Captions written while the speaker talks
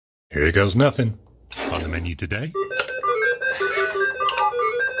Here goes nothing. On the menu today.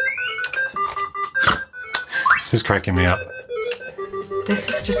 This is cracking me up. This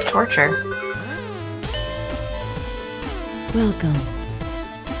is just torture. Welcome.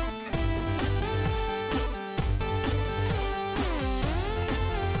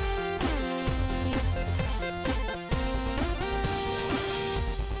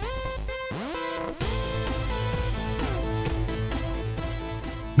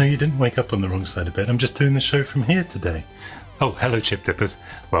 No, you didn't wake up on the wrong side of bed. I'm just doing the show from here today. Oh, hello chip dippers.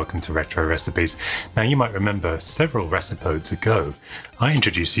 Welcome to Retro Recipes. Now you might remember several recipodes ago, I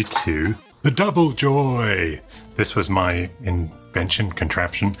introduced you to the Double Joy. This was my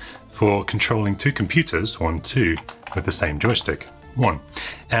contraption for controlling two computers, 1, 2, with the same joystick, 1.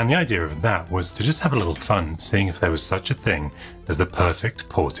 And the idea of that was to just have a little fun seeing if there was such a thing as the perfect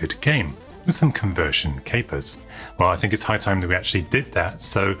ported game with some conversion capers. Well, I think it's high time that we actually did that,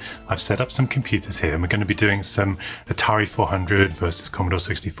 so I've set up some computers here and we're going to be doing some Atari 400 versus Commodore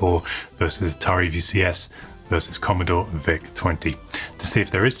 64 versus Atari VCS versus Commodore VIC-20 to see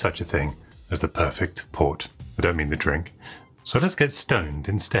if there is such a thing as the perfect port. I don't mean the drink. So let's get stoned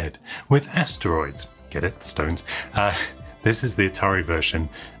instead with asteroids. Get it? Stones. This is the Atari version,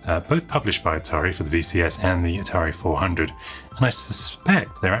 both published by Atari for the VCS and the Atari 400. And I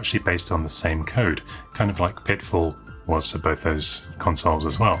suspect they're actually based on the same code, kind of like Pitfall was for both those consoles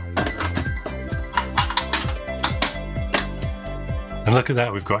as well. And look at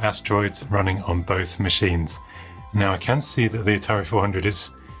that, we've got asteroids running on both machines. Now I can see that the Atari 400 is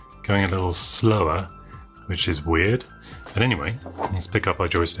going a little slower, which is weird. But anyway, let's pick up our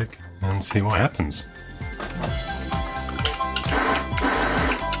joystick and see what happens.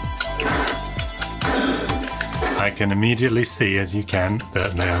 I can immediately see, as you can,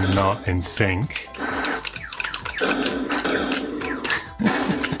 that they are not in sync.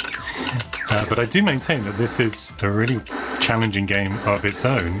 But I do maintain that this is a really challenging game of its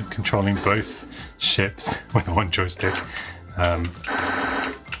own, controlling both ships with one joystick.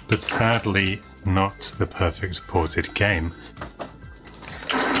 But sadly, not the perfect ported game.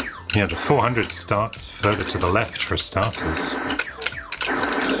 Yeah, the 400 starts further to the left for starters.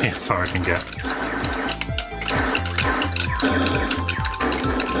 Let's see how far I can get.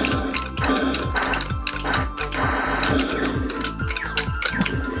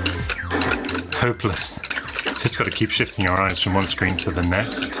 Hopeless. Just got to keep shifting your eyes from one screen to the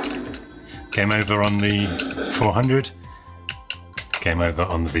next. Game over on the 400. Game over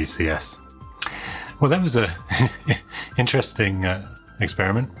on the VCS. Well, that was a interesting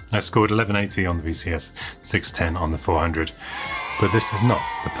experiment. I scored 1180 on the VCS, 610 on the 400. But this is not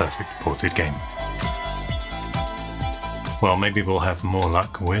the perfect ported game. Well, maybe we'll have more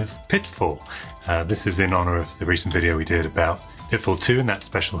luck with Pitfall. This is in honor of the recent video we did about Pitfall 2 and that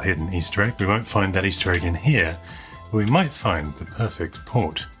special hidden Easter egg. We won't find that Easter egg in here, but we might find the perfect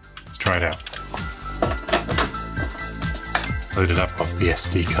port. Let's try it out. Load it up off the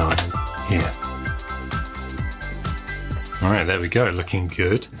SD card here. Alright, there we go, looking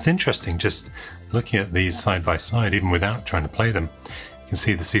good. It's interesting just looking at these side by side, even without trying to play them. You can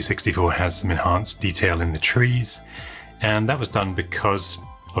see the C64 has some enhanced detail in the trees, and that was done because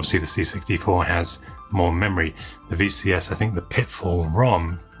obviously the C64 has more memory. The VCS, I think the Pitfall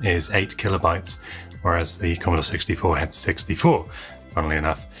ROM is 8 kilobytes, whereas the Commodore 64 had 64, funnily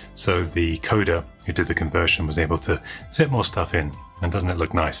enough. So the coder who did the conversion was able to fit more stuff in, and doesn't it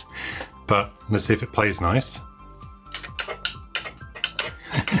look nice? But let's see if it plays nice.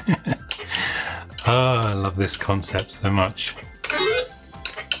 Oh, I love this concept so much.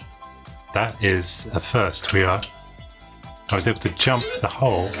 That is a first. I was able to jump the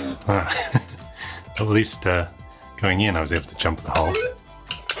hole. At least going in I was able to jump the hole.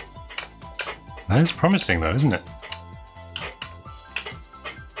 That is promising though, isn't it?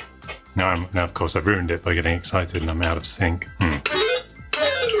 Now of course I've ruined it by getting excited and I'm out of sync. I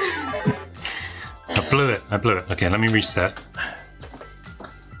blew it. Okay, let me reset.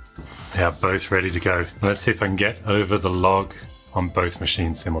 They are both ready to go. Let's see if I can get over the log on both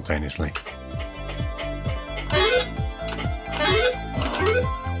machines simultaneously.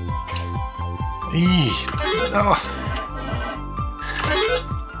 Eee. Oh.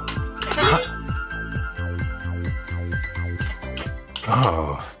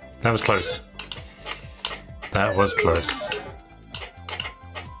 Oh, that was close. That was close.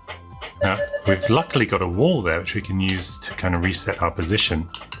 Now, we've luckily got a wall there which we can use to kind of reset our position.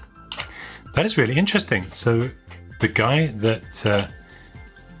 That is really interesting. So the guy that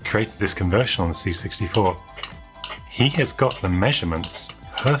created this conversion on the C64, he has got the measurements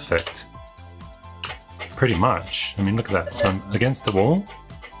perfect. Pretty much. I mean, look at that. So I'm against the wall.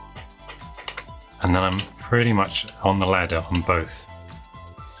 And then I'm pretty much on the ladder on both.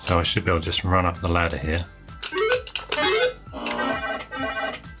 So I should be able to just run up the ladder here.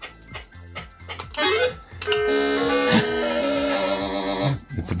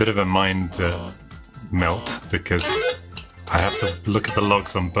 It's a bit of a mind melt because I have to look at the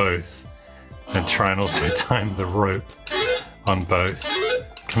logs on both and try and also time the rope on both.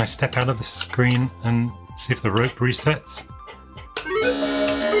 Can I step out of the screen and see if the rope resets?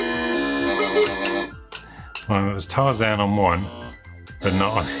 Well, it was Tarzan on one, but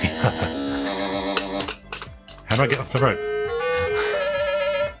not on the other. How do I get off the rope?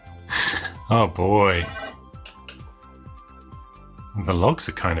 Oh boy. The logs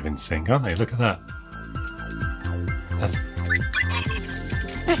are kind of in sync, aren't they? Look at that. That's...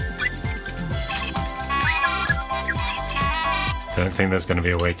 Don't think there's going to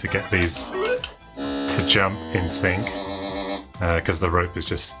be a way to get these to jump in sync because the rope is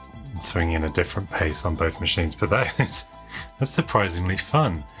just swinging in a different pace on both machines. But that's surprisingly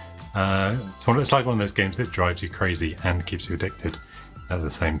fun. It's like one of those games that drives you crazy and keeps you addicted at the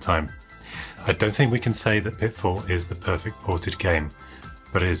same time. I don't think we can say that Pitfall is the perfect ported game,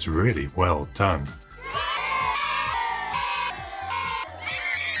 but it is really well done.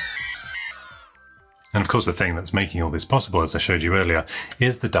 And of course the thing that's making all this possible, as I showed you earlier,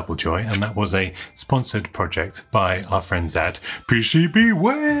 is the Double Joy, and that was a sponsored project by our friends at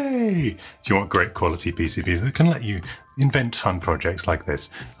PCBWay! If you want great quality PCBs that can let you invent fun projects like this,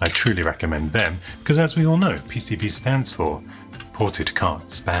 I truly recommend them, because as we all know, PCB stands for Ported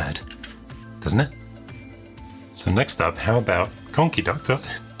Carts Bad, doesn't it? So next up, how about Donkey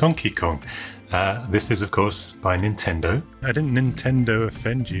Kong? This is of course by Nintendo. I didn't Nintendo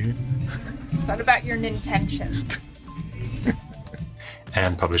offend you. It's not about your Nintention.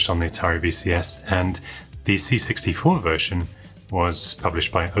 And published on the Atari VCS, and the C64 version was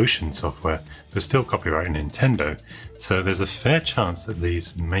published by Ocean Software, but still copyrighted Nintendo, so there's a fair chance that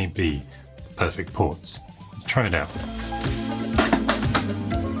these may be the perfect ports. Let's try it out.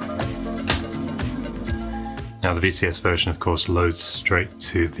 Now the VCS version of course loads straight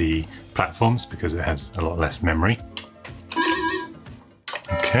to the platforms because it has a lot less memory.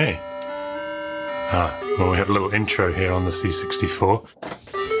 Okay. Well, we have a little intro here on the C64.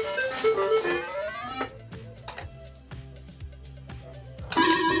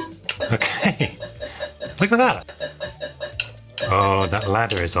 Okay, look at that. Oh, that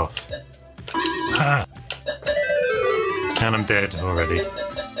ladder is off. Ah. And I'm dead already.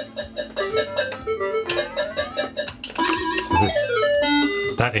 So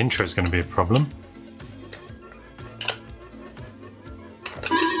that intro is going to be a problem.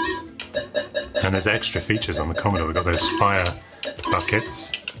 And there's extra features on the Commodore. We've got those fire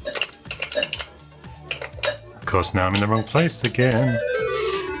buckets. Of course, now I'm in the wrong place again.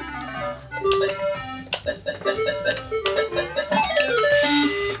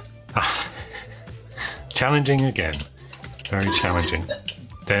 Challenging again. Very challenging.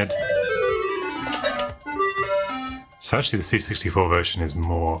 Dead. So actually the C64 version is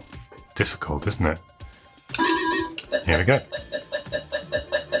more difficult, isn't it? Here we go.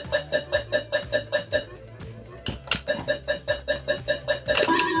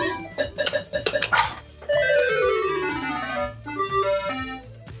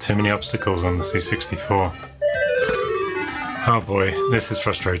 Too many obstacles on the C64. Oh boy, this is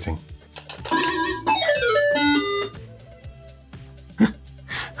frustrating.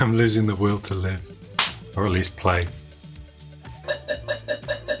 I'm losing the will to live, or at least play.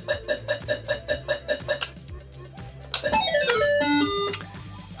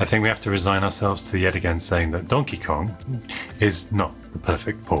 I think we have to resign ourselves to yet again saying that Donkey Kong is not the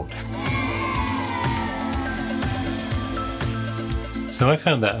perfect port. So I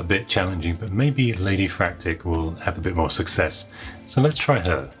found that a bit challenging, but maybe Ladyfractic will have a bit more success. So let's try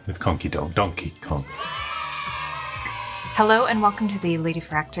her with Donkey Kong. Hello and welcome to the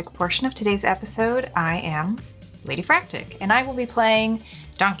Ladyfractic portion of today's episode. I am Ladyfractic and I will be playing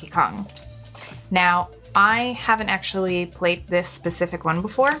Donkey Kong. Now, I haven't actually played this specific one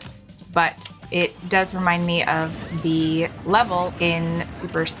before, but it does remind me of the level in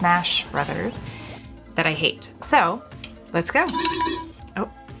Super Smash Bros. That I hate. So, let's go. Oh.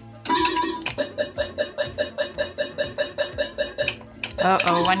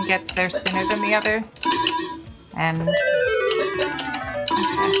 Uh-oh, one gets there sooner than the other. And... okay,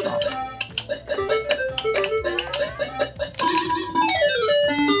 well.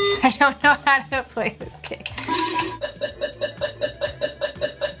 I don't know how to play this game.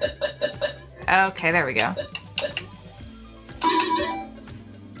 Okay, there we go.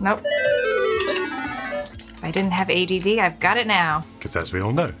 Nope. If I didn't have ADD, I've got it now. Could because as we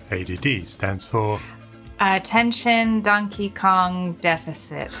all know, ADD stands for... Attention Donkey Kong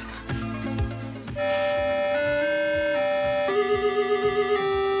Deficit.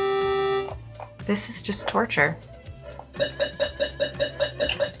 This is just torture.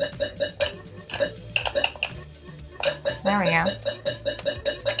 There we go.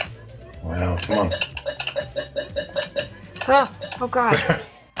 Wow, come on. Oh God.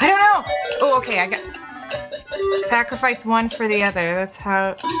 I don't know. Oh, okay, I got... Sacrifice one for the other. That's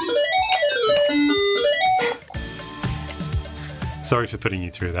how... Sorry for putting you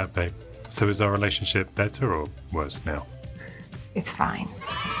through that, babe. So is our relationship better or worse now? It's fine.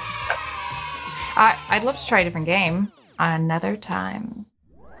 I'd love to try a different game another time.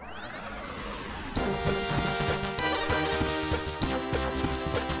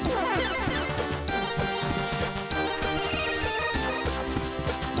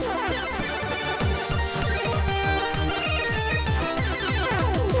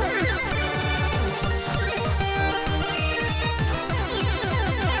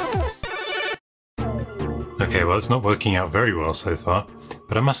 Okay, well, it's not working out very well so far,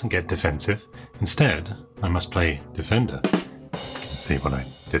 but I mustn't get defensive. Instead, I must play defender. Let's see what I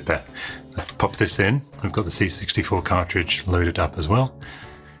did there. Let's pop this in. I've got the C64 cartridge loaded up as well.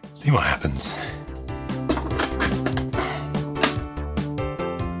 See what happens.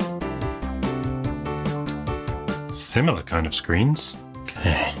 Similar kind of screens.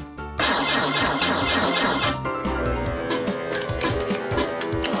 Okay.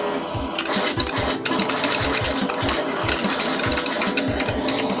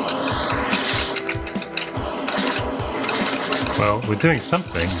 Well, we're doing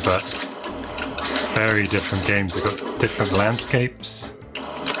something, but very different games. They've got different landscapes,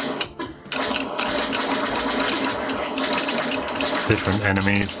 different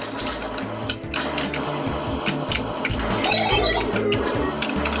enemies.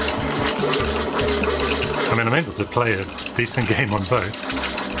 I mean, I'm able to play a decent game on both.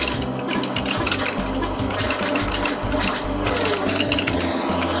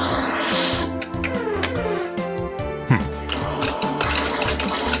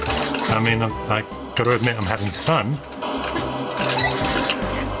 I mean, I got to admit I'm having fun.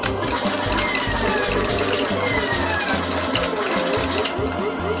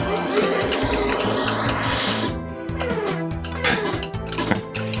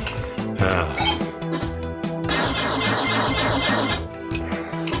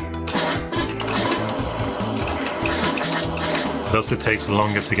 It also takes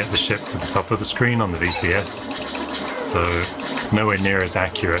longer to get the ship to the top of the screen on the VCS, so nowhere near as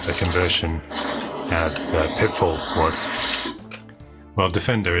accurate a conversion as Pitfall was. Well,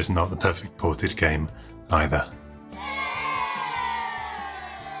 Defender is not the perfect ported game either.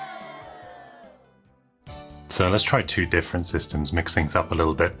 So let's try two different systems, mix things up a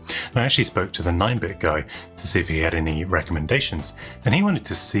little bit. I actually spoke to the 9-bit guy to see if he had any recommendations, and he wanted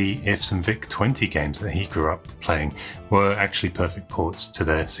to see if some VIC-20 games that he grew up playing were actually perfect ports to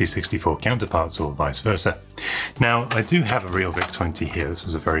their C64 counterparts or vice versa. Now, I do have a real VIC-20 here. This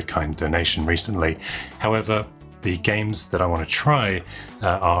was a very kind donation recently. However, the games that I want to try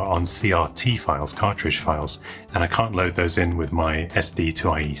are on CRT files, cartridge files, and I can't load those in with my SD to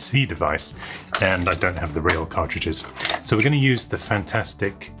IEC device, and I don't have the real cartridges. So we're going to use the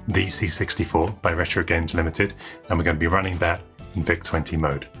fantastic VC64 by Retro Games Limited, and we're going to be running that in VIC-20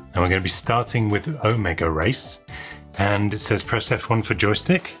 mode. And we're going to be starting with Omega Race, and it says press F1 for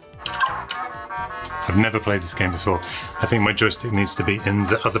joystick. I've never played this game before. I think my joystick needs to be in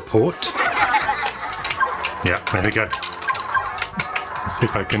the other port. Yeah, there we go. Let's see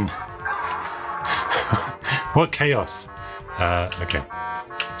if I can... What chaos! Okay,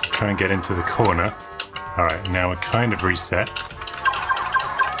 let's try and get into the corner. Alright, now we're kind of reset.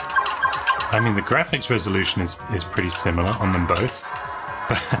 I mean, the graphics resolution is pretty similar on them both,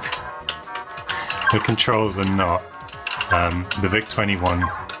 but the controls are not. The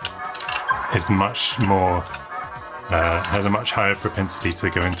VIC-21 is much more... has a much higher propensity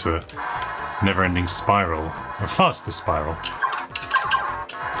to go into a never-ending spiral, or faster spiral.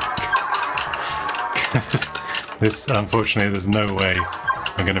 This, unfortunately, there's no way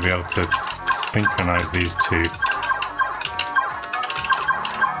I'm going to be able to synchronize these two.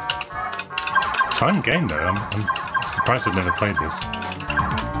 Fun game though, I'm surprised I've never played this.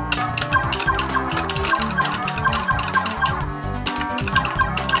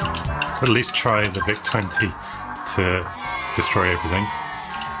 So at least try the VIC-20 to destroy everything.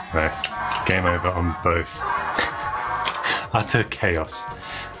 No. Game over on both. Utter chaos.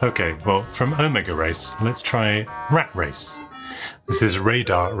 Okay, well, from Omega Race, let's try Rat Race. This is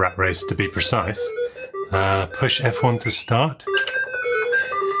Radar Rat Race to be precise. Push F1 to start.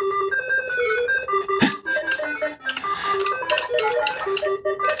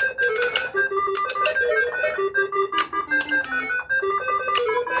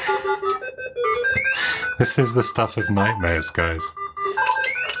 This is the stuff of nightmares, guys.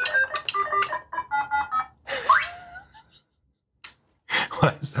 Why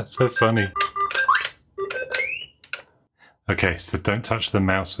is that so funny? Okay, so don't touch the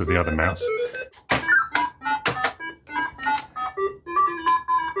mouse with the other mouse.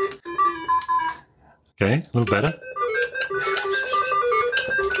 Okay, a little better.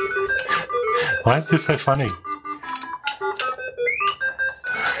 Why is this so funny?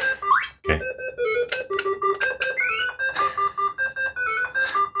 Okay.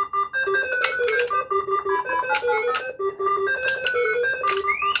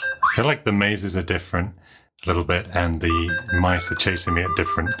 I feel like the mazes are different a little bit, and the mice are chasing me at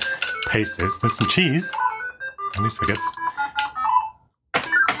different paces. There's some cheese. At least I guess.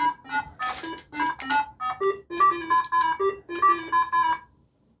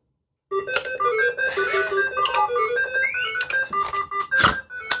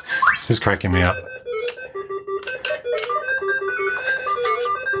 This is cracking me up.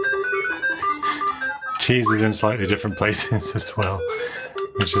 Cheese is in slightly different places as well,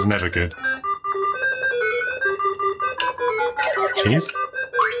 which is never good. Cheese?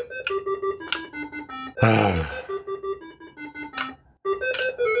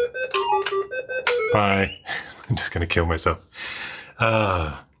 Bye. I'm just going to kill myself.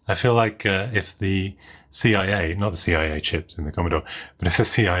 I feel like if the CIA, not the CIA chips in the Commodore, but if the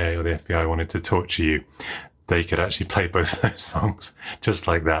CIA or the FBI wanted to torture you, they could actually play both of those songs just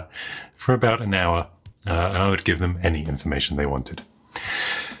like that for about an hour, and I would give them any information they wanted.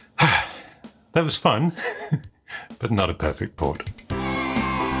 That was fun, but not a perfect port.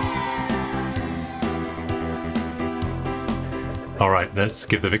 All right, let's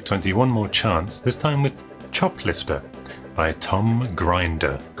give the VIC-20 one more chance, this time with Choplifter by Tom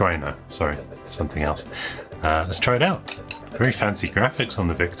Griner, sorry, something else. Let's try it out. Very fancy graphics on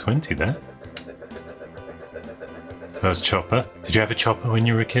the VIC-20 there. First chopper. Did you have a chopper when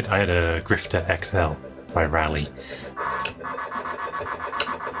you were a kid? I had a Grifter XL by Rally.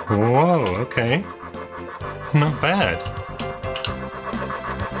 Whoa, okay. Not bad.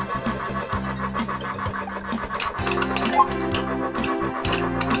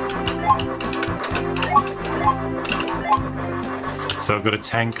 So I've got a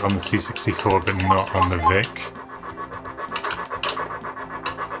tank on the C64, but not on the VIC.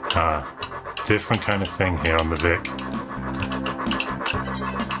 Different kind of thing here on the VIC.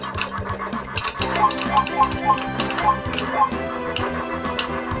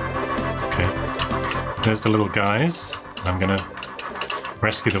 Okay, there's the little guys. I'm gonna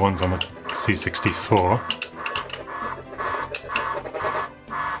rescue the ones on the C64.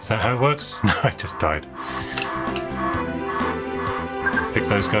 Is that how it works? No, I just died. Pick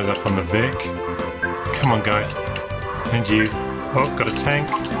those guys up on the VIC. Come on, guy. And you. Oh, got a tank.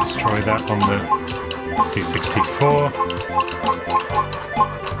 Destroy that on the C64.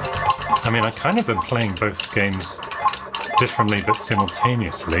 I mean, I kind of am playing both games differently but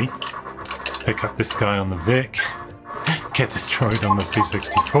simultaneously. Pick up this guy on the VIC. Get destroyed on the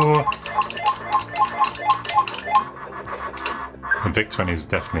C64. The VIC-20 is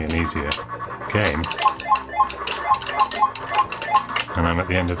definitely an easier game. And I'm at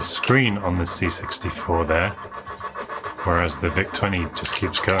the end of the screen on the C64 there, whereas the VIC-20 just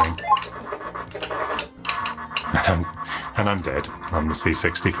keeps going. And I'm dead on the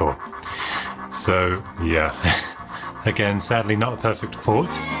C64. So, yeah. Again, sadly not a perfect port.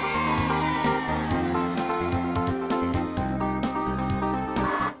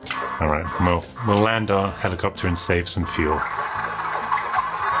 Alright, we'll land our helicopter and save some fuel.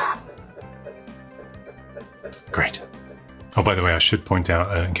 Great. Oh, by the way, I should point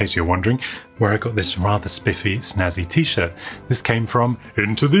out, in case you're wondering, where I got this rather spiffy, snazzy t-shirt. This came from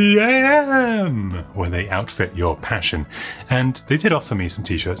Into the AM, where they outfit your passion. And they did offer me some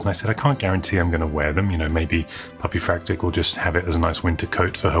t-shirts, and I said, I can't guarantee I'm going to wear them. You know, maybe Puppyfractic will just have it as a nice winter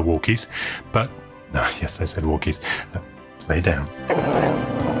coat for her walkies. But, no, yes, I said walkies. Lay down.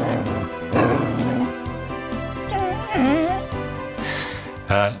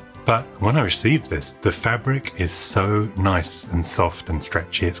 But when I received this, the fabric is so nice and soft and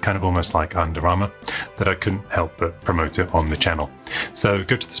stretchy. It's kind of almost like Under Armour that I couldn't help but promote it on the channel. So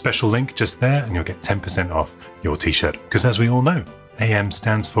go to the special link just there and you'll get 10% off your t-shirt. Because as we all know, AM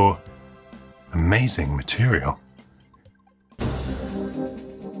stands for amazing material.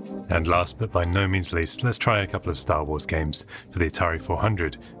 And last but by no means least, let's try a couple of Star Wars games for the Atari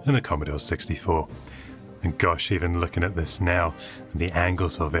 400 and the Commodore 64. And gosh, even looking at this now, and the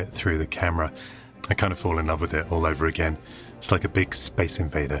angles of it through the camera, I kind of fall in love with it all over again. It's like a big space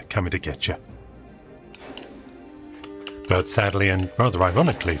invader coming to get you. But sadly and rather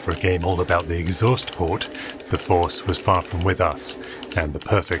ironically for a game all about the exhaust port, the Force was far from with us, and the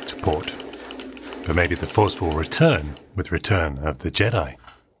perfect port. But maybe the Force will return with Return of the Jedi.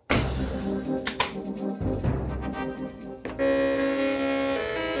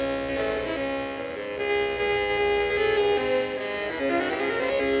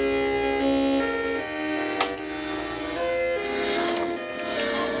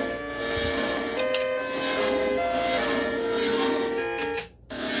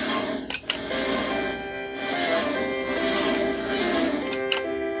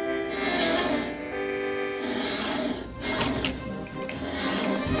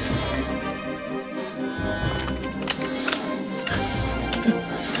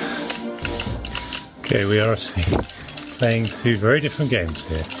 Okay, we are playing two very different games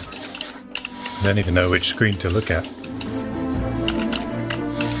here. I don't even know which screen to look at.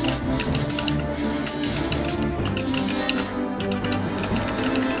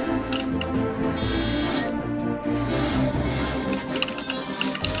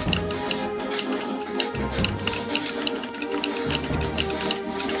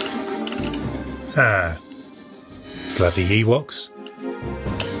 Ah, bloody Ewoks.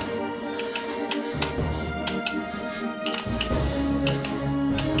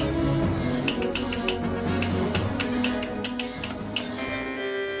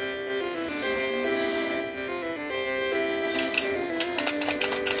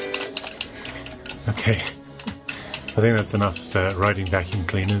 Okay, I think that's enough riding vacuum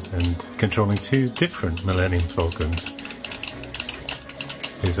cleaners and controlling two different Millennium Falcons.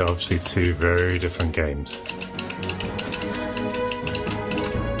 These are obviously two very different games.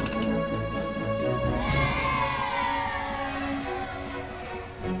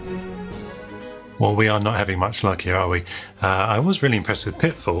 Well, we are not having much luck here, are we? I was really impressed with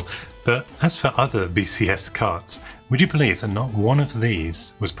Pitfall, but as for other VCS carts, would you believe that not one of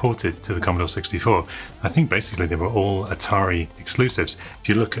these was ported to the Commodore 64? I think basically they were all Atari exclusives. If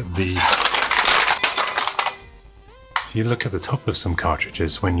you look at the top of some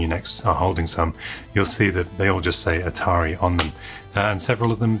cartridges when you next are holding some, you'll see that they all just say Atari on them, and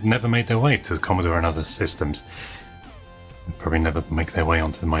several of them never made their way to the Commodore and other systems. They'll probably never make their way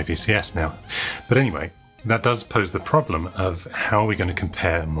onto my VCS now. But anyway, that does pose the problem of how are we going to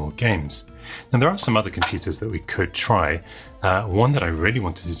compare more games. Now, there are some other computers that we could try. One that I really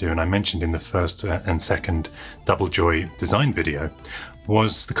wanted to do, and I mentioned in the first and second Double Joy design video,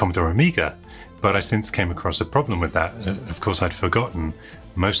 was the Commodore Amiga. But I since came across a problem with that. Of course, I'd forgotten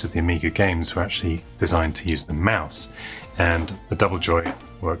most of the Amiga games were actually designed to use the mouse. And the Double Joy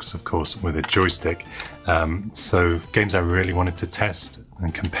works, of course, with a joystick. So games I really wanted to test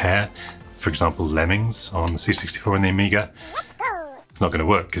and compare, for example, Lemmings on the C64 and the Amiga, it's not going to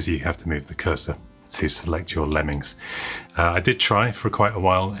work because you have to move the cursor to select your Lemmings. I did try for quite a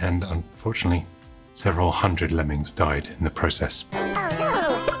while, and unfortunately several hundred Lemmings died in the process.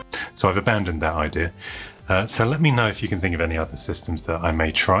 So I've abandoned that idea. So let me know if you can think of any other systems that I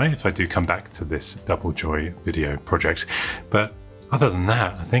may try if I do come back to this Double Joy video project. But other than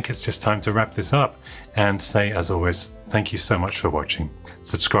that, I think it's just time to wrap this up and say, as always, thank you so much for watching.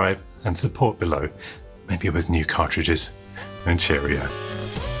 Subscribe and support below, maybe with new cartridges, and cheerio.